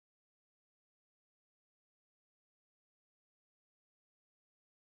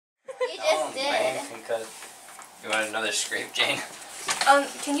You just did. You want another scrape, Jane?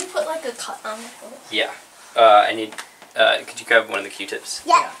 Can you put like a cut on my foot? Yeah. I need. Could you grab one of the Q-tips?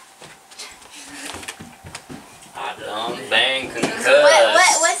 Yeah. Bang, concuss.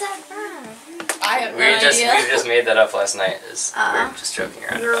 What's that from? I have no idea. We just made that up last night. We were just joking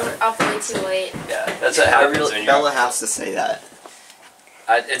around about it. Up way too late. Yeah, that's what happens when you're. Bella has to say that.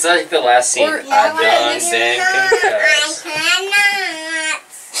 It's like the last scene. Bang, concuss.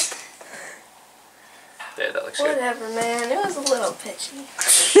 There, that looks good. Whatever, man. It was a little pitchy.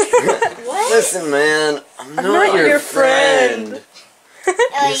 What? Listen, man. I'm not your friend.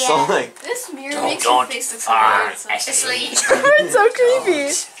 Oh, you saw like this mirror makes your face look so weird. Asleep. It's so creepy.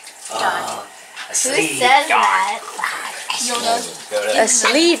 Who Asleep. says that?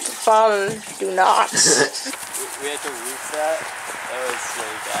 Asleep, fall, do not. We had to roof that. That was so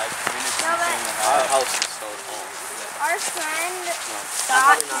bad. Our house is so cold. Our friend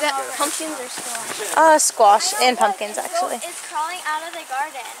thought that pumpkins are squash. Squash and pumpkins, actually. It's crawling out of the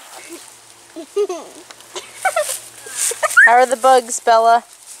garden. How are the bugs, Bella?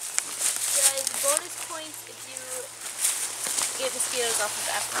 Guys, bonus points if you get mosquitoes off of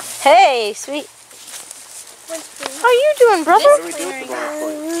that. Hey, sweet. How are you doing, brother? what do we do with the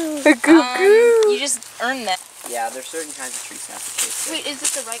bonus points? You just earned that. Yeah, there's certain kinds of trees that have to taste good. Wait, is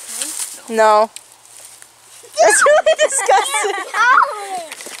it the right kind? No. That's really disgusting.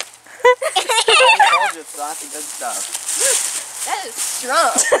 I told you it's not the good stuff. That is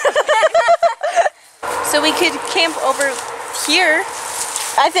strong. So we could camp over here.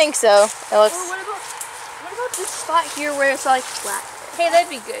 I think so. It looks. Or what about this spot here where it's like flat? Hey, that'd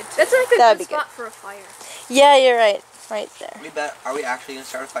be good. That's like a good spot for a fire. Yeah, you're right. Right there. Are we actually gonna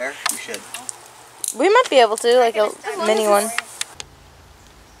start a fire? We should. We might be able to, like a mini one.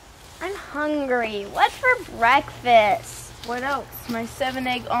 I'm hungry. What's for breakfast? What else? My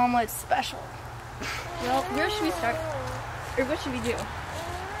 7-egg omelet special. Well, where should we start? Or what should we do?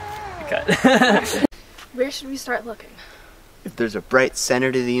 Cut. Where should we start looking? If there's a bright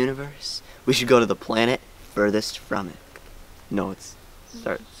center to the universe, we should go to the planet furthest from it. No, it's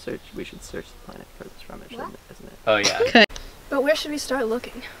search. We should search the planet furthest from it, isn't it? Oh yeah. Okay. But where should we start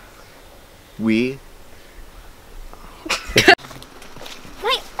looking? We.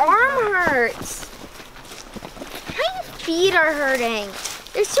 My arm hurts. My feet are hurting.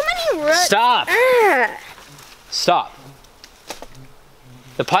 There's too many roots. Stop. Stop.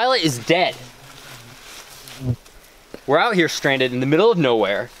 The pilot is dead. We're out here stranded in the middle of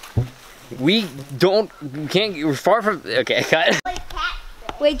nowhere. We're far from, okay, cut.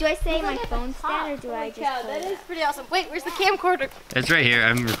 Wait, do I say my phone's dead or do I just that is pretty awesome. Wait, where's the camcorder? It's right here.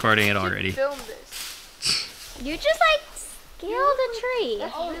 I'm recording it already. Film this. You just like scaled a tree.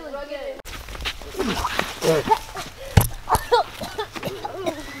 That's really good.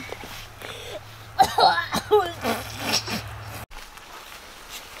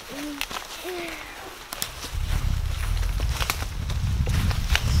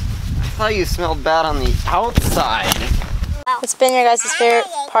 I thought you smelled bad on the outside. What's been your guys' favorite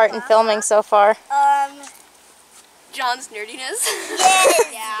part in filming so far? John's nerdiness.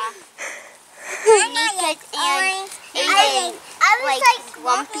 Yes. Yeah. I was like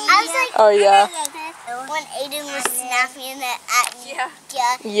grumpy. Oh yeah. When Aiden was snapping it at me.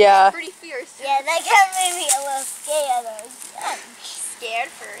 Yeah. Yeah. Pretty fierce. Yeah, that kind of made me a little scared. Scared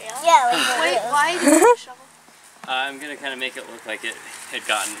for real? Yeah, like Wait, why did you shovel? I'm gonna kind of make it look like it had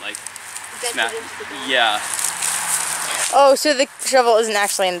gotten like Dented smacked. into the ground. Yeah. Oh, so the shovel isn't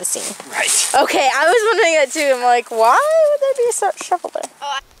actually in the scene. Right. Okay, I was wondering that too. I'm like, why would there be a shovel there?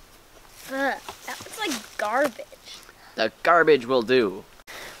 That looks like garbage. The garbage will do.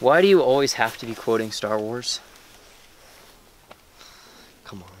 Why do you always have to be quoting Star Wars?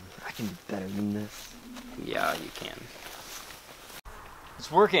 Come on, I can do better than this. Yeah, you can. It's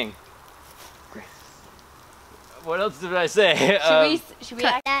working. Great. What else did I say? Should we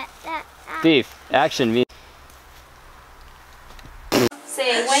act that? Beef. Action. Me.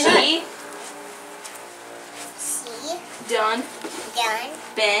 Say she. see, Done. done,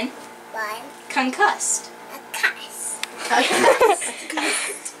 Been. one, Concussed. a cuss.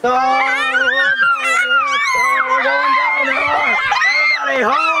 No, we're going down hard. Everybody,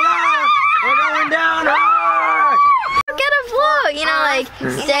 hold on. We're going down hard. Get a vlog, you know, like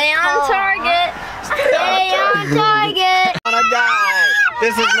stay on target. Stay on target. I'm gonna die.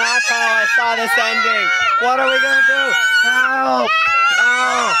 This is not how I saw this ending. What are we gonna do? Help!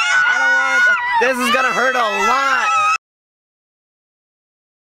 No! I don't want to. This is gonna hurt a lot.